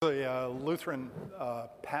Lutheran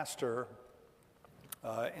pastor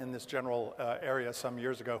in this general area some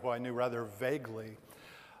years ago who I knew rather vaguely,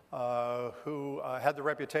 who had the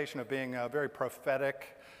reputation of being very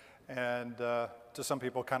prophetic and to some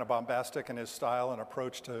people kind of bombastic in his style and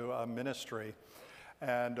approach to ministry,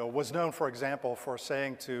 and was known, for example, for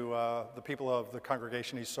saying to the people of the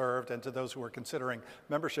congregation he served and to those who were considering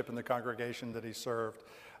membership in the congregation that he served,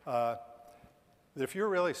 that if you're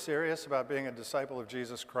really serious about being a disciple of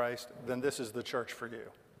Jesus Christ, then this is the church for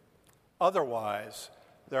you. Otherwise,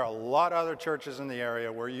 there are a lot of other churches in the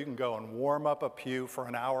area where you can go and warm up a pew for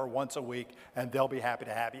an hour once a week, and they'll be happy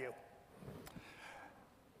to have you.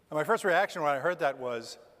 And my first reaction when I heard that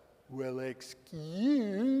was, well,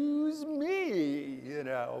 excuse me,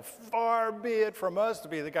 far be it from us to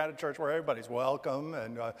be the kind of church where everybody's welcome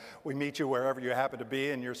and we meet you wherever you happen to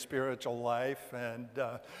be in your spiritual life, and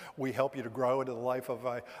we help you to grow into the life of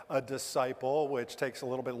a disciple, which takes a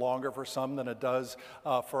little bit longer for some than it does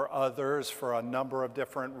for others for a number of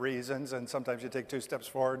different reasons, and sometimes you take 2 steps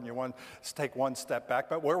forward and you want to take 1 step back,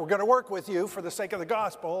 but we're going to work with you for the sake of the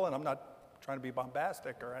gospel, and I'm not trying to be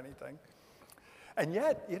bombastic or anything. And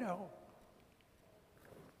yet,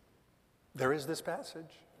 there is this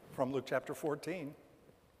passage from Luke chapter 14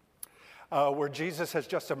 where Jesus has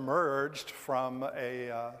just emerged from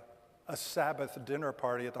a Sabbath dinner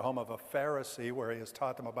party at the home of a Pharisee where he has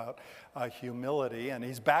taught them about humility. And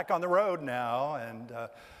he's back on the road now and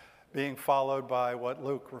being followed by what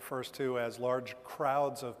Luke refers to as large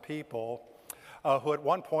crowds of people. Who at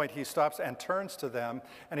one point he stops and turns to them,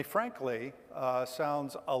 and he frankly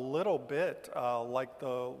sounds a little bit like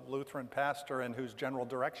the Lutheran pastor in whose general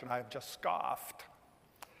direction I have just scoffed,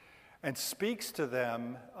 and speaks to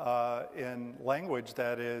them in language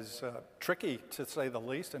that is tricky to say the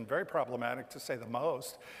least and very problematic to say the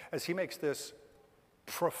most, as he makes this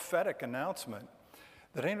prophetic announcement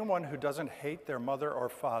that anyone who doesn't hate their mother or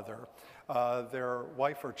father, their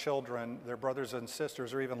wife or children, their brothers and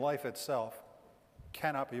sisters, or even life itself,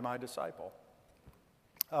 cannot be my disciple.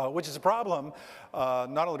 Which is a problem,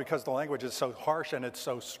 not only because the language is so harsh and it's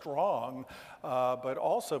so strong, but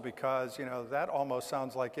also because, that almost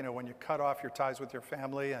sounds like, when you cut off your ties with your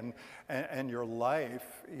family and your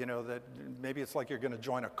life, that maybe it's like you're going to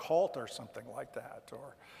join a cult or something like that.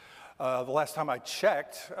 Or the last time I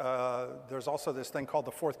checked, there's also this thing called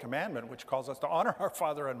the Fourth Commandment, which calls us to honor our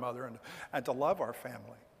father and mother and to love our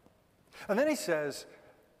family. And then he says,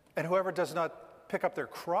 and whoever does not pick up their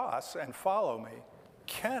cross and follow me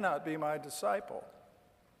cannot be my disciple,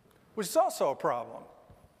 which is also a problem.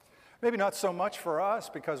 Maybe not so much for us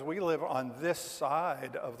because we live on this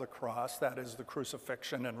side of the cross, that is the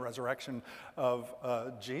crucifixion and resurrection of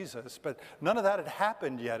Jesus, but none of that had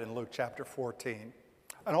happened yet in Luke chapter 14.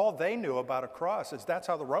 And all they knew about a cross is that's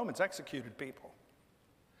how the Romans executed people.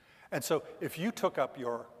 And so if you took up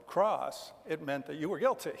your cross, it meant that you were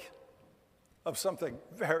guilty of something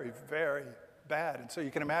very, very bad. And so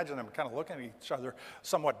you can imagine them kind of looking at each other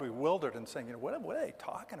somewhat bewildered and saying, what are they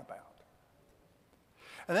talking about?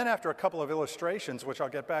 And then after a couple of illustrations, which I'll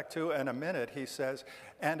get back to in a minute, he says,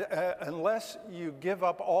 and unless you give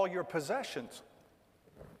up all your possessions,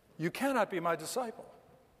 you cannot be my disciple.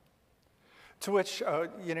 To which,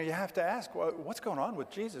 you have to ask, well, what's going on with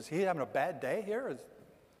Jesus? Is he having a bad day here?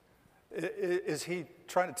 Is he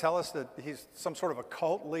trying to tell us that he's some sort of a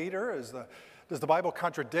cult leader? Does the Bible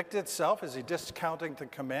contradict itself? Is he discounting the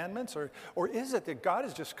commandments? Or is it that God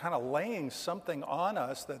is just kind of laying something on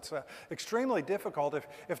us that's extremely difficult,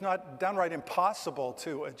 if not downright impossible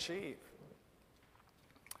to achieve?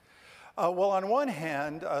 Well, on one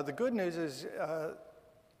hand, the good news is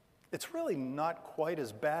it's really not quite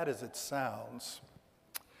as bad as it sounds.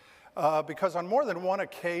 Because on more than one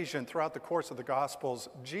occasion throughout the course of the Gospels,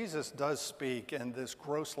 Jesus does speak in this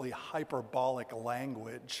grossly hyperbolic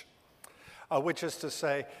language. Which is to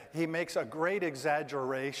say, he makes a great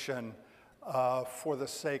exaggeration for the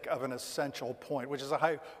sake of an essential point, which is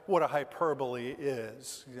what a hyperbole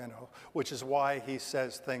is, which is why he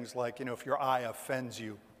says things like, if your eye offends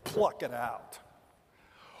you, pluck it out.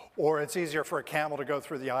 Or it's easier for a camel to go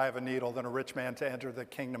through the eye of a needle than a rich man to enter the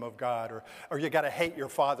kingdom of God. Or you got to hate your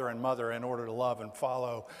father and mother in order to love and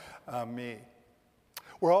follow me.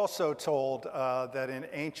 We're also told that in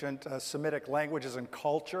ancient Semitic languages and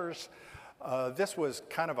cultures, this was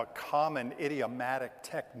kind of a common idiomatic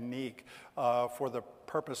technique for the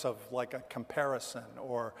purpose of like a comparison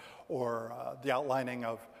or the outlining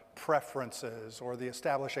of preferences or the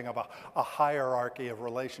establishing of a hierarchy of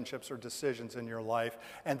relationships or decisions in your life,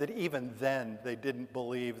 and that even then they didn't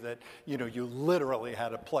believe that you literally had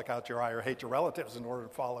to pluck out your eye or hate your relatives in order to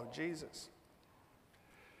follow Jesus.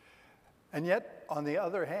 And yet, on the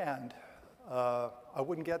other hand, I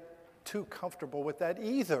wouldn't get too comfortable with that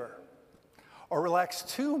either, or relax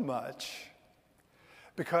too much,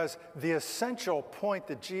 because the essential point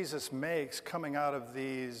that Jesus makes coming out of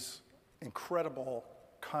these incredible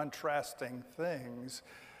contrasting things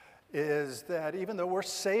is that even though we're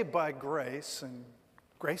saved by grace and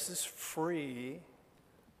grace is free,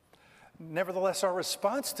 nevertheless our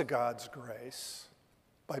response to God's grace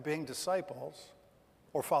by being disciples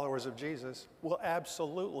or followers of Jesus will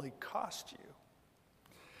absolutely cost you.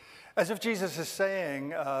 As if Jesus is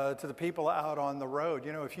saying to the people out on the road,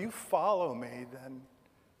 if you follow me, then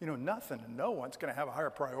nothing and no one's going to have a higher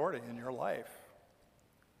priority in your life.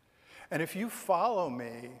 And if you follow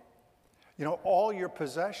me, all your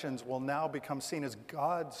possessions will now become seen as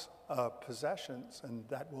God's possessions, and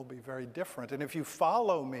that will be very different. And if you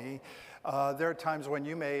follow me, there are times when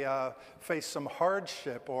you may face some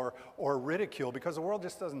hardship or ridicule, because the world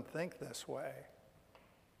just doesn't think this way.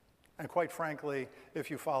 And quite frankly, if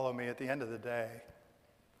you follow me at the end of the day,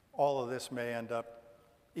 all of this may end up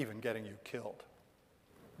even getting you killed,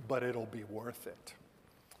 but it'll be worth it.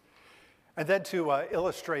 And then to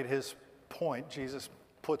illustrate his point, Jesus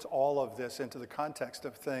puts all of this into the context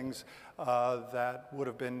of things that would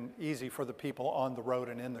have been easy for the people on the road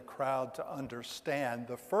and in the crowd to understand,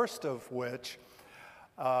 the first of which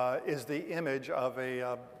is the image of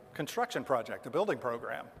a construction project, a building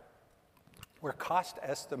program, where cost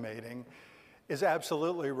estimating is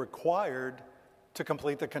absolutely required to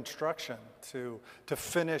complete the construction, to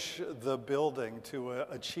finish the building, to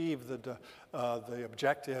achieve the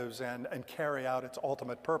objectives and carry out its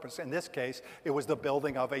ultimate purpose. In this case, it was the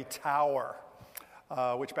building of a tower,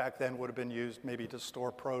 which back then would have been used maybe to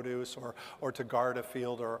store produce or to guard a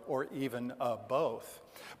field or even both.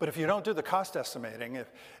 But if you don't do the cost estimating,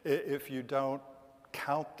 if you don't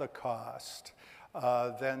count the cost,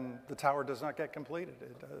 then the tower does not get completed.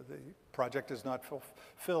 The project is not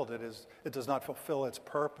fulfilled. It does not fulfill its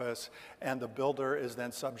purpose, and the builder is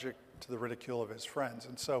then subject to the ridicule of his friends.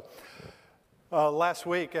 And so last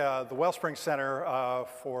week, the Wellspring Center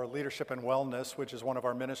for Leadership and Wellness, which is one of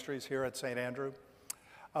our ministries here at St. Andrew,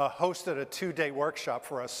 hosted a 2-day workshop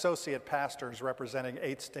for associate pastors representing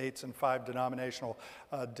 8 states and 5 denominational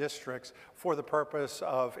districts for the purpose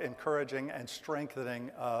of encouraging and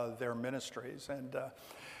strengthening their ministries. And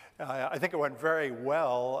I think it went very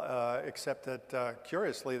well, except that,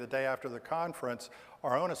 curiously, the day after the conference,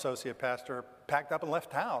 our own associate pastor packed up and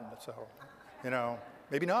left town. So,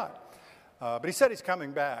 maybe not. But he said he's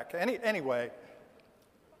coming back. Anyway,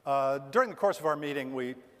 during the course of our meeting,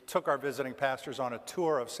 we took our visiting pastors on a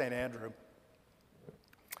tour of St. Andrew.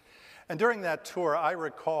 And during that tour, I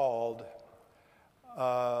recalled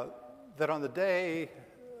that on the day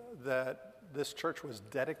that this church was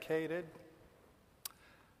dedicated,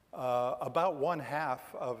 about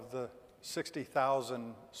 1/2 of the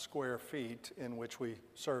 60,000 square feet in which we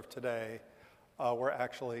serve today were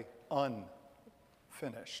actually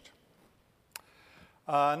unfinished.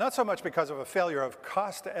 Not so much because of a failure of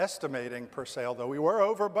cost estimating per se, although we were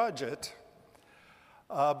over budget,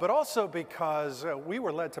 but also because we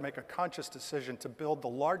were led to make a conscious decision to build the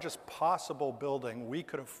largest possible building we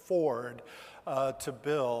could afford to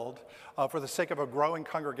build for the sake of a growing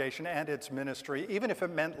congregation and its ministry, even if it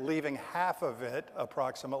meant leaving half of it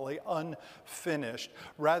approximately unfinished,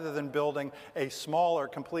 rather than building a smaller,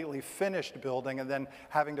 completely finished building and then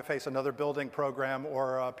having to face another building program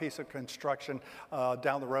or a piece of construction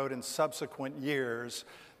down the road in subsequent years.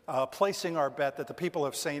 Placing our bet that the people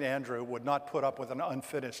of St. Andrew would not put up with an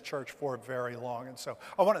unfinished church for very long. And so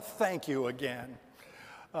I want to thank you again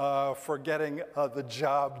for getting the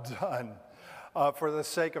job done for the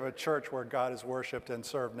sake of a church where God is worshiped and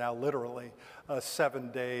served now literally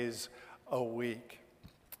 7 days a week.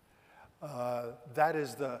 That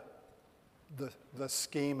is the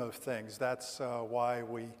scheme of things. That's why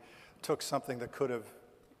we took something that could have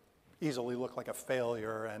easily looked like a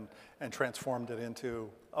failure and transformed it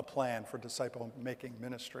into a plan for disciple-making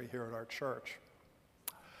ministry here at our church.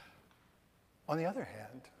 On the other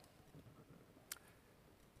hand,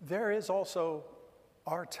 there is also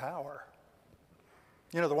our tower.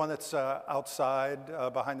 The one that's outside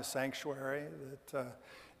behind the sanctuary that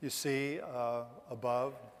you see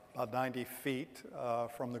above, about 90 feet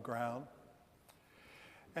from the ground.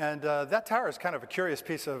 And that tower is kind of a curious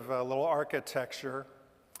piece of little architecture.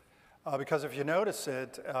 Because if you notice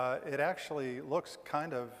it, it actually looks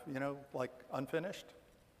kind of, like unfinished.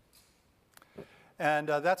 And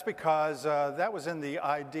that's because that was in the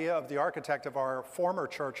idea of the architect of our former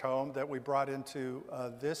church home that we brought into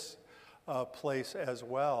this place as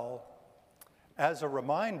well, as a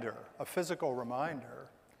reminder, a physical reminder,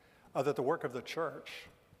 that the work of the church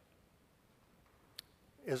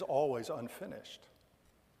is always unfinished.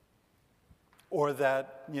 Or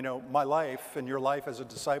that, my life and your life as a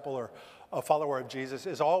disciple or a follower of Jesus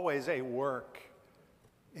is always a work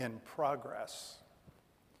in progress.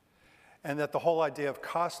 And that the whole idea of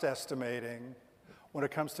cost estimating when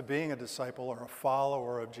it comes to being a disciple or a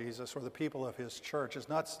follower of Jesus or the people of his church is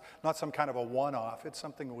not some kind of a one-off. It's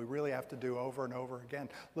something we really have to do over and over again,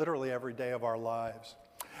 literally every day of our lives.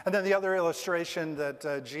 And then the other illustration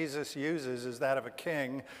that Jesus uses is that of a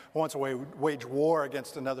king who wants to wage war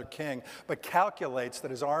against another king, but calculates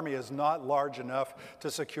that his army is not large enough to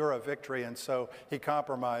secure a victory, and so he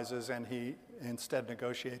compromises and he instead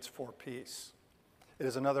negotiates for peace. It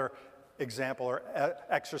is another example or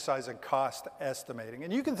exercise in cost estimating.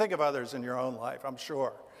 And you can think of others in your own life, I'm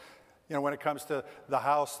sure. When it comes to the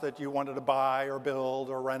house that you wanted to buy or build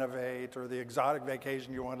or renovate, or the exotic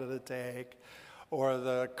vacation you wanted to take, or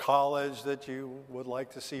the college that you would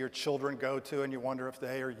like to see your children go to and you wonder if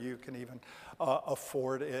they or you can even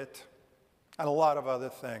afford it, and a lot of other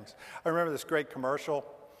things. I remember this great commercial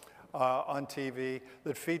on TV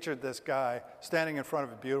that featured this guy standing in front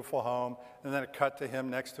of a beautiful home, and then it cut to him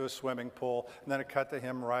next to a swimming pool, and then it cut to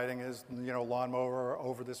him riding his lawnmower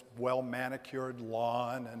over this well-manicured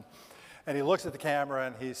lawn, and he looks at the camera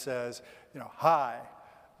and he says, "Hi,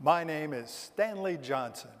 my name is Stanley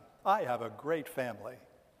Johnson. I have a great family.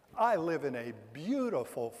 I live in a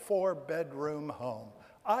beautiful 4-bedroom home.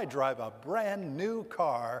 I drive a brand new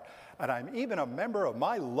car, and I'm even a member of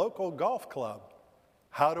my local golf club.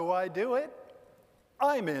 How do I do it?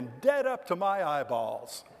 I'm in debt up to my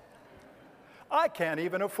eyeballs. I can't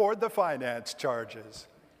even afford the finance charges.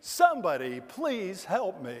 Somebody please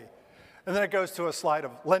help me." And then it goes to a slide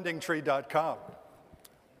of lendingtree.com.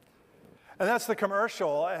 And that's the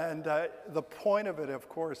commercial, and the point of it, of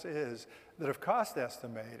course, is that if cost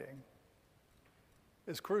estimating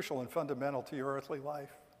is crucial and fundamental to your earthly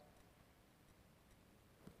life,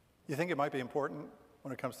 you think it might be important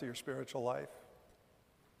when it comes to your spiritual life?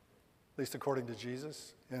 At least according to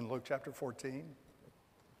Jesus in Luke chapter 14.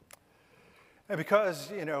 And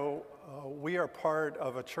because, we are part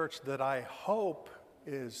of a church that I hope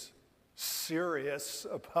is serious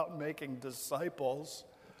about making disciples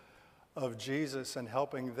of Jesus and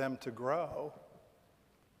helping them to grow,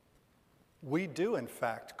 we do, in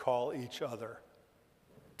fact, call each other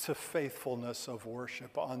to faithfulness of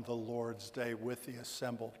worship on the Lord's Day with the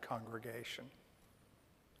assembled congregation.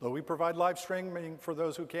 Though we provide live streaming for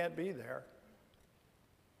those who can't be there.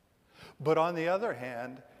 But on the other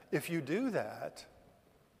hand, if you do that,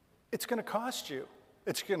 it's going to cost you.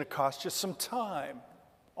 It's going to cost you some time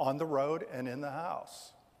on the road and in the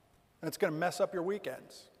house. And it's going to mess up your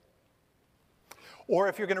weekends. Or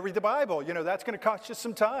if you're going to read the Bible, that's going to cost you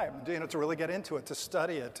some time, to really get into it, to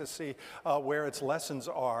study it, to see where its lessons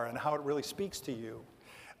are and how it really speaks to you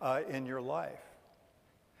in your life.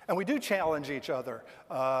 And we do challenge each other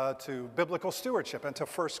to biblical stewardship and to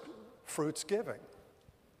first fruits giving.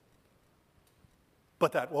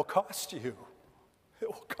 But that will cost you. It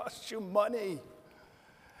will cost you money.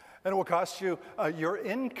 And it will cost you your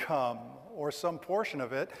income or some portion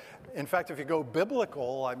of it. In fact, if you go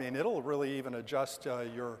biblical, it'll really even adjust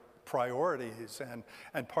your priorities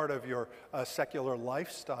and part of your secular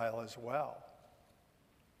lifestyle as well.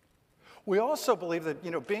 We also believe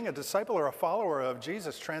that, being a disciple or a follower of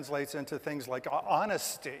Jesus translates into things like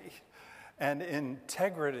honesty and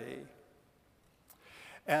integrity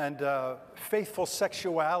and faithful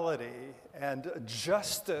sexuality and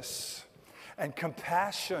justice and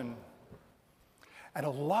compassion and a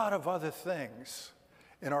lot of other things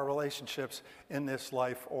in our relationships in this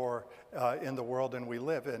life or in the world we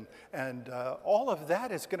live in. And all of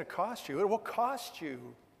that is going to cost you. It will cost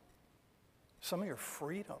you some of your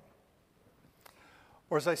freedom.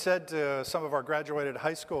 Or as I said to some of our graduated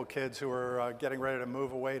high school kids who are getting ready to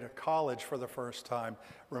move away to college for the first time,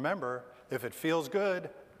 remember, if it feels good,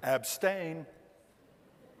 abstain.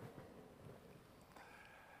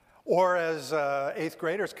 Or as 8th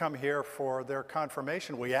graders come here for their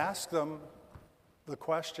confirmation, we ask them the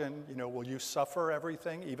question, will you suffer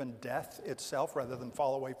everything, even death itself, rather than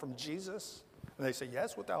fall away from Jesus? And they say,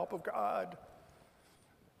 yes, with the help of God.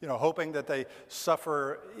 Hoping that they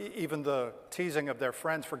suffer even the teasing of their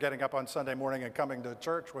friends for getting up on Sunday morning and coming to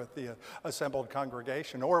church with the assembled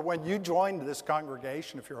congregation. Or when you joined this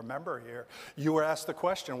congregation, if you're a member here, you were asked the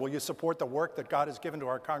question, will you support the work that God has given to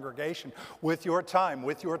our congregation with your time,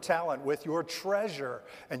 with your talent, with your treasure?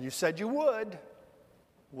 And you said you would,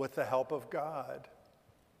 with the help of God.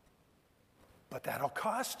 But that'll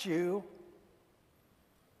cost you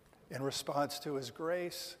in response to his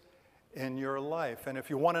grace in your life. And if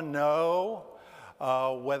you want to know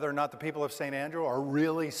whether or not the people of St. Andrew are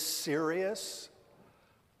really serious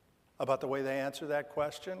about the way they answer that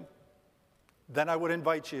question, then I would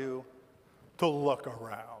invite you to look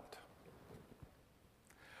around.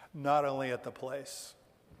 Not only at the place,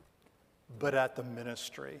 but at the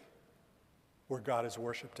ministry where God is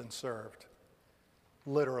worshiped and served,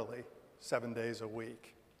 literally 7 days a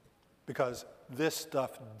week. Because this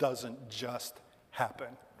stuff doesn't just happen.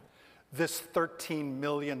 This $13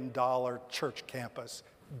 million church campus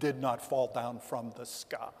did not fall down from the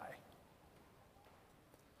sky.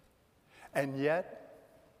 And yet,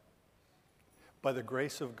 by the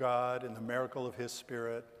grace of God and the miracle of His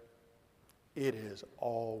Spirit, it is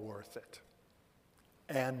all worth it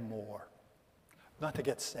and more. Not to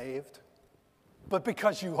get saved, but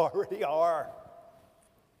because you already are.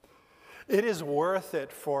 It is worth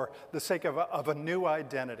it for the sake of a new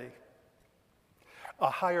identity, a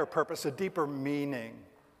higher purpose, a deeper meaning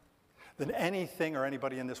than anything or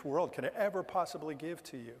anybody in this world can ever possibly give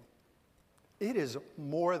to you. It is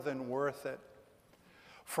more than worth it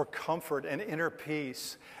for comfort and inner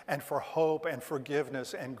peace and for hope and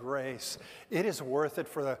forgiveness and grace. It is worth it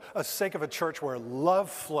for the sake of a church where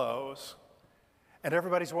love flows and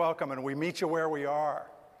everybody's welcome and we meet you where we are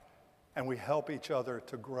and we help each other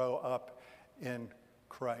to grow up in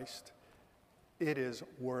Christ. It is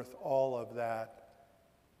worth all of that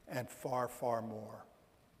and far, far more.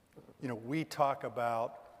 You know, we talk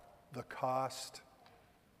about the cost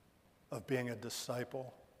of being a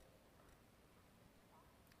disciple.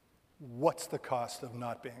 What's the cost of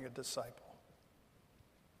not being a disciple?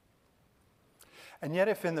 And yet,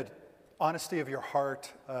 if in the honesty of your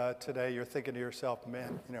heart today you're thinking to yourself,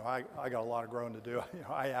 man, you know, I got a lot of growing to do. You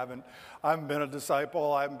know, I haven't been a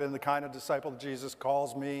disciple. I haven't been the kind of disciple that Jesus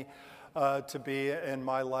calls me to be in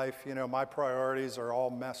my life. You know, my priorities are all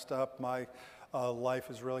messed up. My life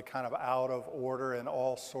is really kind of out of order in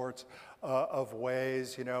all sorts of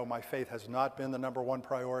ways. You know, my faith has not been the number one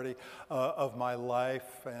priority of my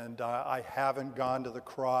life, and I haven't gone to the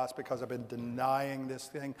cross because I've been denying this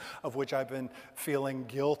thing of which I've been feeling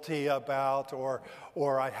guilty about,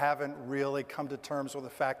 or I haven't really come to terms with the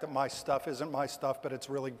fact that my stuff isn't my stuff, but it's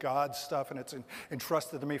really God's stuff, and it's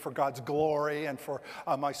entrusted to me for God's glory and for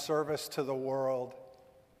my service to the world.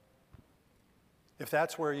 If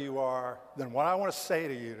that's where you are, then what I want to say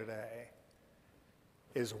to you today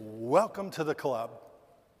is welcome to the club.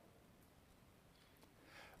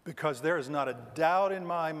 Because there is not a doubt in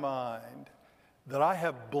my mind that I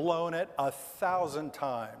have blown it 1,000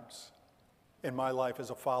 times in my life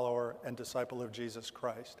as a follower and disciple of Jesus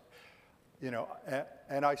Christ. You know,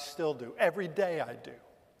 and I still do. Every day I do.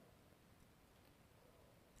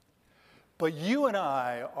 But you and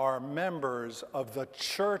I are members of the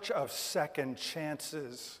Church of Second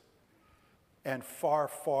Chances and far,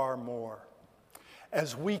 far more.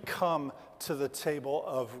 As we come to the table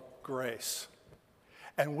of grace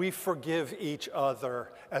and we forgive each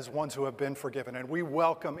other as ones who have been forgiven, and we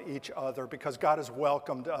welcome each other because God has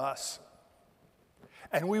welcomed us,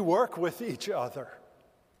 and we work with each other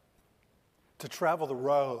to travel the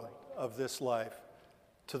road of this life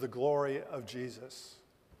to the glory of Jesus,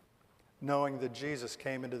 knowing that Jesus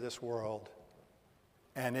came into this world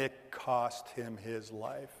and it cost him his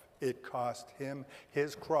life. It cost him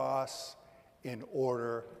his cross in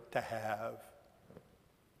order to have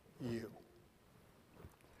you.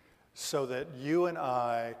 So that you and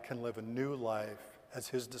I can live a new life as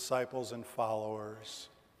his disciples and followers.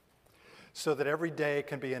 So that every day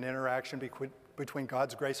can be an interaction between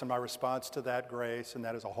God's grace and my response to that grace, and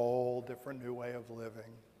that is a whole different new way of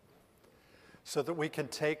living. So that we can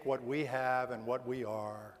take what we have and what we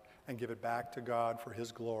are and give it back to God for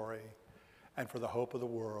his glory and for the hope of the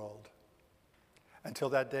world. Until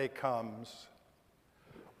that day comes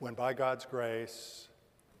when, by God's grace,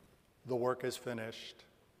 the work is finished,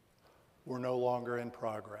 we're no longer in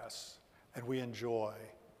progress, and we enjoy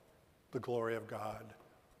the glory of God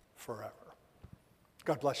forever.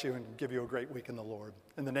 God bless you and give you a great week in the Lord.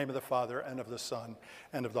 In the name of the Father, and of the Son,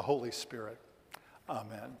 and of the Holy Spirit.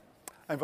 Amen.